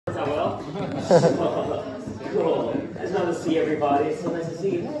that well? Cool. It's nice to see everybody. It's so nice to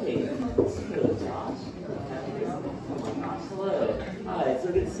see you. Hey, hello, Josh. Oh my gosh, hello. Hi, it's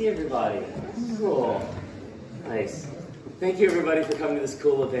so good to see everybody. Cool. Nice. Thank you, everybody, for coming to this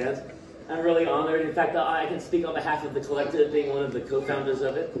cool event. I'm really honored. In fact, I can speak on behalf of the collective, being one of the co-founders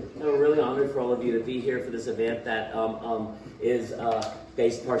of it. And we're really honored for all of you to be here for this event that is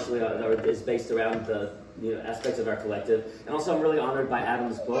based partially on, or is based around the aspects of our collective. And also, I'm really honored by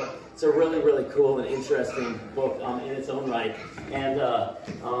Adam's book. It's a really, really cool and interesting book in its own right. And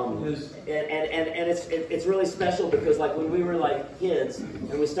it's really special because, like, when we were like kids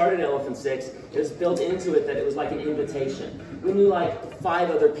and we started Elephant Six, it was built into it that it was like an invitation. We knew like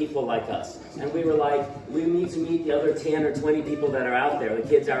 5 other people like us, and we were like, we need to meet the other 10 or 20 people that are out there, the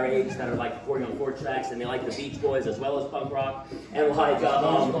kids our age that are like recording on 4 tracks, and they like the Beach Boys as well as punk rock, and like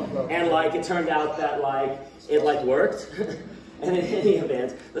it turned out that like it like worked. And in any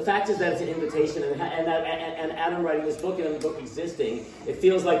event, the fact is that it's an invitation, and Adam writing this book and the book existing, it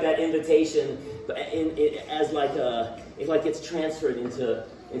feels like that invitation, as like it gets transferred into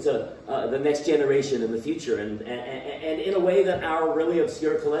the next generation in the future, and in a way that our really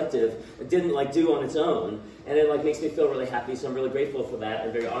obscure collective didn't like do on its own, and it like makes me feel really happy. So I'm really grateful for that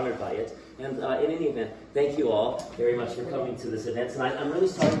and very honored by it. And in any event, thank you all very much for coming to this event tonight. I'm really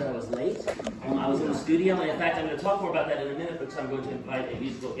sorry that I was late. I was in the studio, and in fact, I'm going to talk more about that in a minute because I'm going to invite a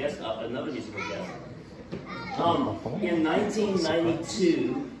musical guest up, another musical guest. In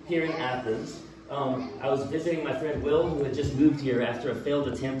 1992, here in Athens, I was visiting my friend Will, who had just moved here after a failed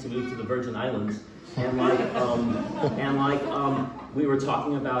attempt to move to the Virgin Islands, and we were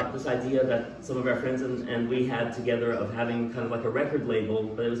talking about this idea that some of our friends and we had together of having kind of like a record label,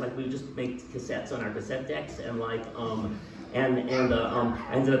 but it was like we would just make cassettes on our cassette decks, and I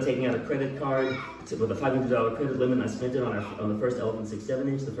ended up taking out a credit card with a $500 credit limit, and I spent it on the first Elephant 6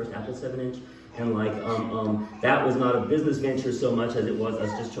 7-inch, the first Apple 7-inch, and that was not a business venture so much as it was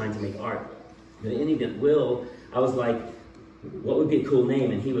us just trying to make art. But in any event, Will, I was like, what would be a cool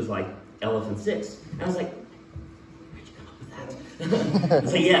name? And he was like, Elephant 6. And I was like, where'd you come up with that?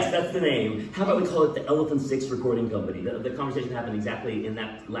 So yes, that's the name. How about we call it the Elephant 6 Recording Company? The conversation happened exactly in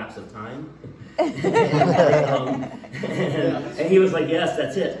that lapse of time. And he was like, yes,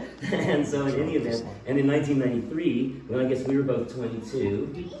 that's it. And so in any event, and in 1993, when I guess we were both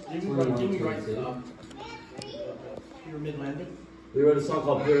 22. Didn't you write Pyramid Landing? We wrote a song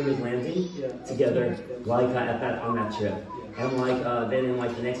called Pyramid Landing together, like on that trip. And then in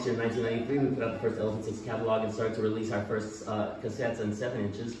the next year, 1993, we put out the first Elephant 6 catalog and started to release our first cassettes and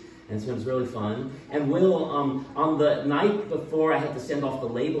 7-inches. And so it was really fun. And Will, on the night before I had to send off the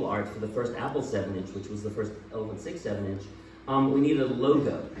label art for the first Apple 7-inch, which was the first Elephant 6 7-inch, we needed a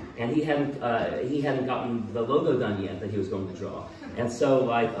logo. And he hadn't gotten the logo done yet that he was going to draw. And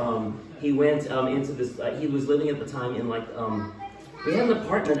so he went into this. He was living at the time in we had an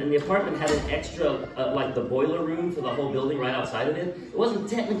apartment, and the apartment had an extra, the boiler room for the whole building right outside of it. It wasn't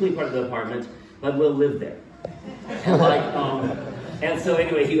technically part of the apartment, but Will lived there. And so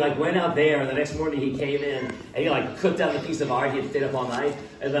anyway, he went out there, and the next morning he came in, and he cooked out a piece of art he had stayed up all night,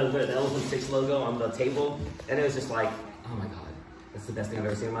 and then the Elephant 6 logo on the table, and it was just like, oh my God. That's the best thing I've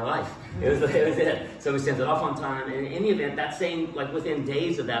ever seen in my life. It was it. So we sent it off on time, and in any event, that same, within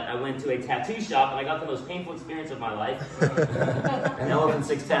days of that, I went to a tattoo shop, and I got the most painful experience of my life. An Elephant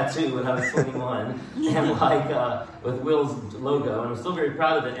 6 tattoo when I was 21, and with Will's logo, and I'm still very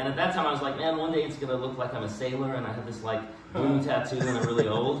proud of it. And at that time, I was like, man, one day it's gonna look like I'm a sailor, and I have this blue tattoo, and I'm really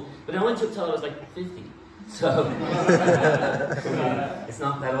old. But it only took till I was 50. So, it's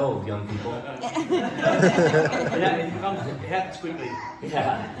not that old, young people. It happens quickly.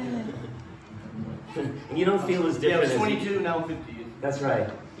 Yeah. And you don't feel as different. Yeah, I was 22, now I'm 50. That's right.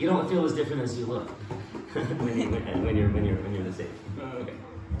 You don't feel as different as you look when you're this age. Okay.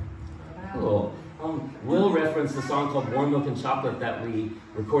 Cool. Will referenced a song called "Warm Milk and Chocolate" that we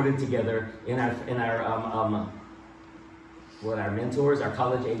recorded together in our our mentors, our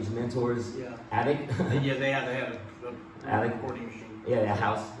college-age mentors, attic. Yeah, they had a attic recording machine. Yeah, a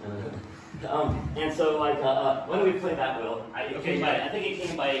house. And so, why don't we play that, Will? I think it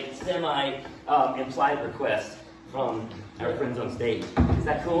came by semi-implied request from our friends on stage. Is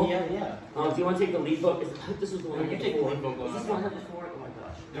that cool? Yeah, yeah. Do you want to take the lead vocal? This is the one. You take the lead vocal. Is this the one I had before? Oh my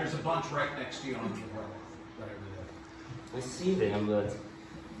gosh. There's a bunch right next to you on the floor. I see them, but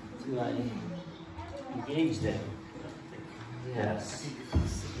do I engage them? Yes.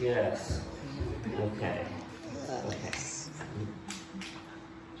 Yes. Okay. Okay.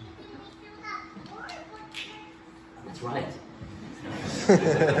 That's right.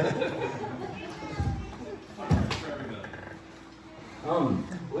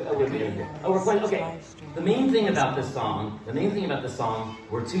 Oh, we're playing. Okay. The main thing about this song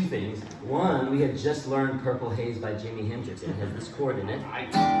were two things. One, we had just learned "Purple Haze" by Jimi Hendrix, and it has this chord in it.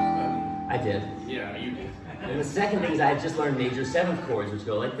 I did. Yeah, you did. And the second thing is I had just learned major seventh chords, which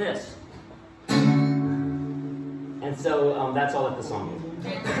go like this. And so that's all that the song is. So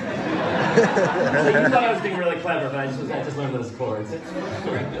you thought I was being really clever, but I just learned those chords.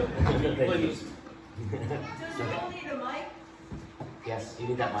 Please. Need a mic? Yes, you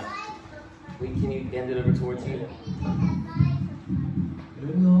need that mic. Can you bend it over towards you?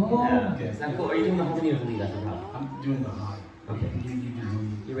 Yeah. Okay. Is that cool? Are you doing the whole thing or the lead? I forgot. I'm doing the high. Okay.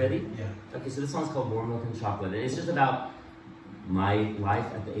 You ready? Yeah. Okay, so this song's called Warm Milk and Chocolate. And it's just about my life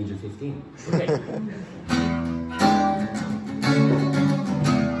at the age of 15. Okay.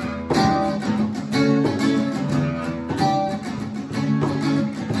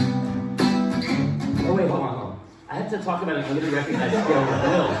 Oh wait, hold on. I have to talk about an under-recognized skill with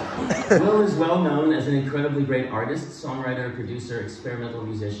Will. Will is well known as an incredibly great artist, songwriter, producer, experimental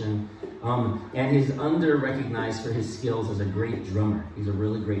musician, and he's under-recognized for his skills as a great drummer. He's a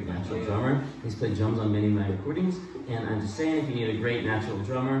really great natural drummer. He's played drums on many of my recordings, and I'm just saying, if you need a great natural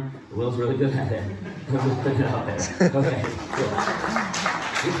drummer, Will's really good at it. I'm just putting it out there. Okay, cool.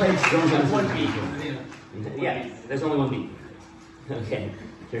 He plays drums on one beat. Yeah, there's only one beat. Okay,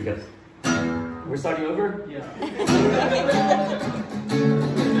 here it goes. We're starting over? Yeah.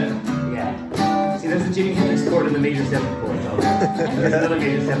 Yeah. See, there's the Jimi Hendrix chord and the major seventh chord. There's another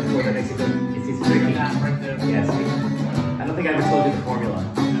major seventh chord that makes it go. It's tricky. Right there. Yes. I don't think I ever told you the formula.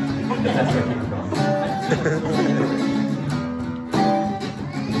 But that's where it came from.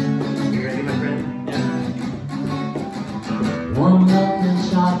 You ready, my friend? Yeah. Warm milk and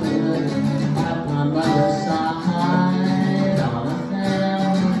chocolate at my mother's side. On a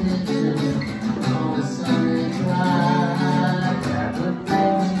family kitchen on a Sunday drive. That would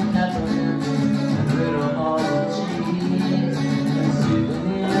bring me peppermints and little balls of cheese and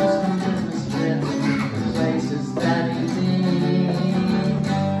souvenirs from Christmas trips and places that he been.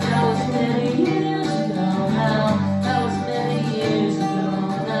 That was many years ago now. That was many years ago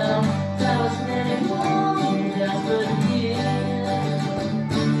now. That was many long and desperate years.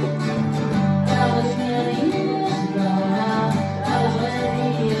 That was many years ago now. That was many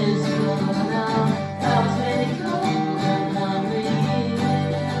years ago now. That was many cold and lonely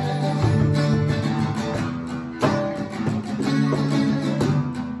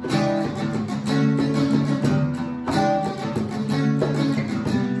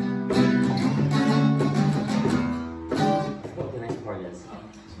what the next part is?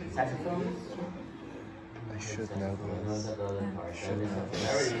 Saxophone? I should know this. I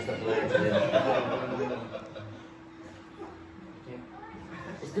already used up the lyrics.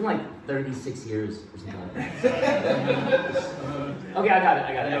 It's been like 36 years or something like that. Okay, I got it. I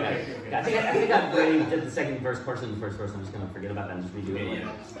think I already did the second verse portion of the first verse. I'm just going to forget about that and just redo it.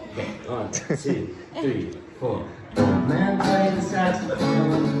 Okay, 1, 2, 3, 4. Old man played the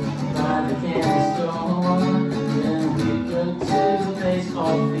saxophone by the candy store. Then we go to the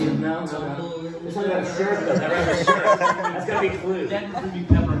baseball field. No. There's something about a shirt though. That right, a shirt. That's got to be clue. That would be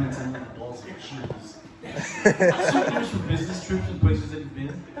peppermints and balls of cheese. Souvenirs for business trips and places that you've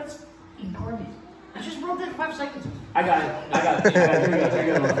been. That's incarnate. I just wrote that 5 seconds ago. I got it. Here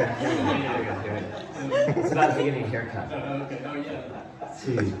we go, my friend. Here we go. It's about getting a haircut. Okay, oh yeah.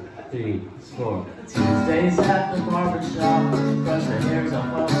 2, 3, 4. Tuesdays at the barber shop, brush the hairs off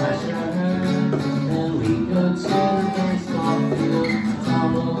of my shirt. Then we go to the baseball field,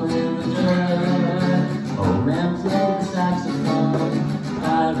 tumble in the dirt. Old man played the saxophone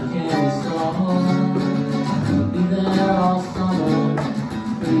by the candy store. We'll be there all summer,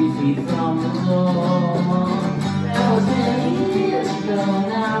 3 feet from the door. That was many years ago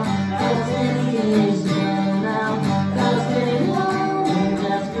now. That was many years ago now. That was many long and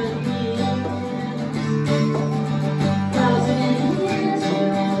desperate years. That was many years ago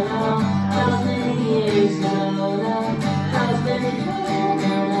now. That was many years ago now. That was many long and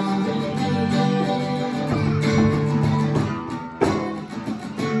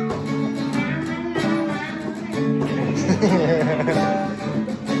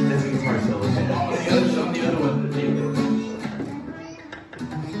There's a guitar solo. The other one.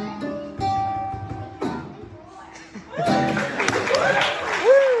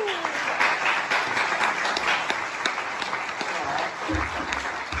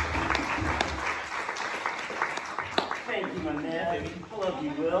 Thank you, my man. I love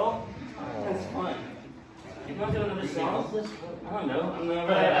you, Will. That's fun. You want to do another song? I don't know. I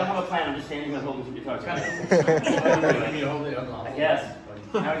don't have a plan. I'm just standing here holding two guitars. I guess.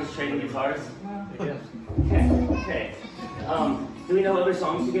 Now we're just trading guitars. I guess. Okay. Do we know other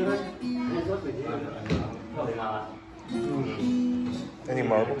songs together? I feel like we do. Probably not. Any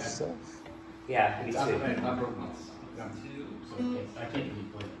marble stuff? Yeah, me too. I broke once. Got two, so I can't really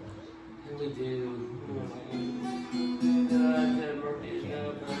play that. And we do.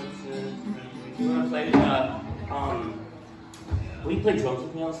 You want to play will you play drums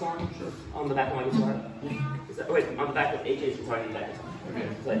with me on the song? Sure. On the back of my guitar? Is that, wait, on the back of AJ's guitar and the back guitar. Okay.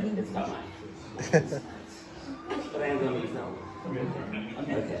 Play it. It's not mine. But I am going to use that one.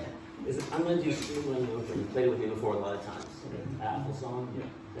 Okay. I'm going to do Stream Running Over. You played it with me before a lot of times. Apple song. Yeah.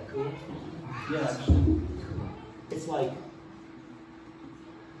 Is that cool? Yeah, It's like.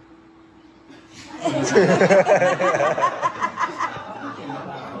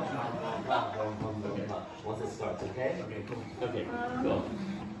 Once it starts, okay? Okay, cool. Okay, cool.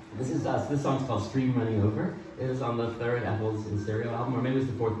 This is us. This song's called Stream Running Over. It is on the third Apples in Stereo album, or maybe it was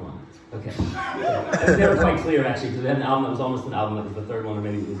the fourth one. Okay. It's never quite clear, actually, because we had an album that was almost an album that was the third one, or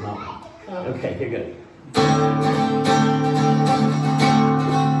maybe it was not one. Okay, here goes.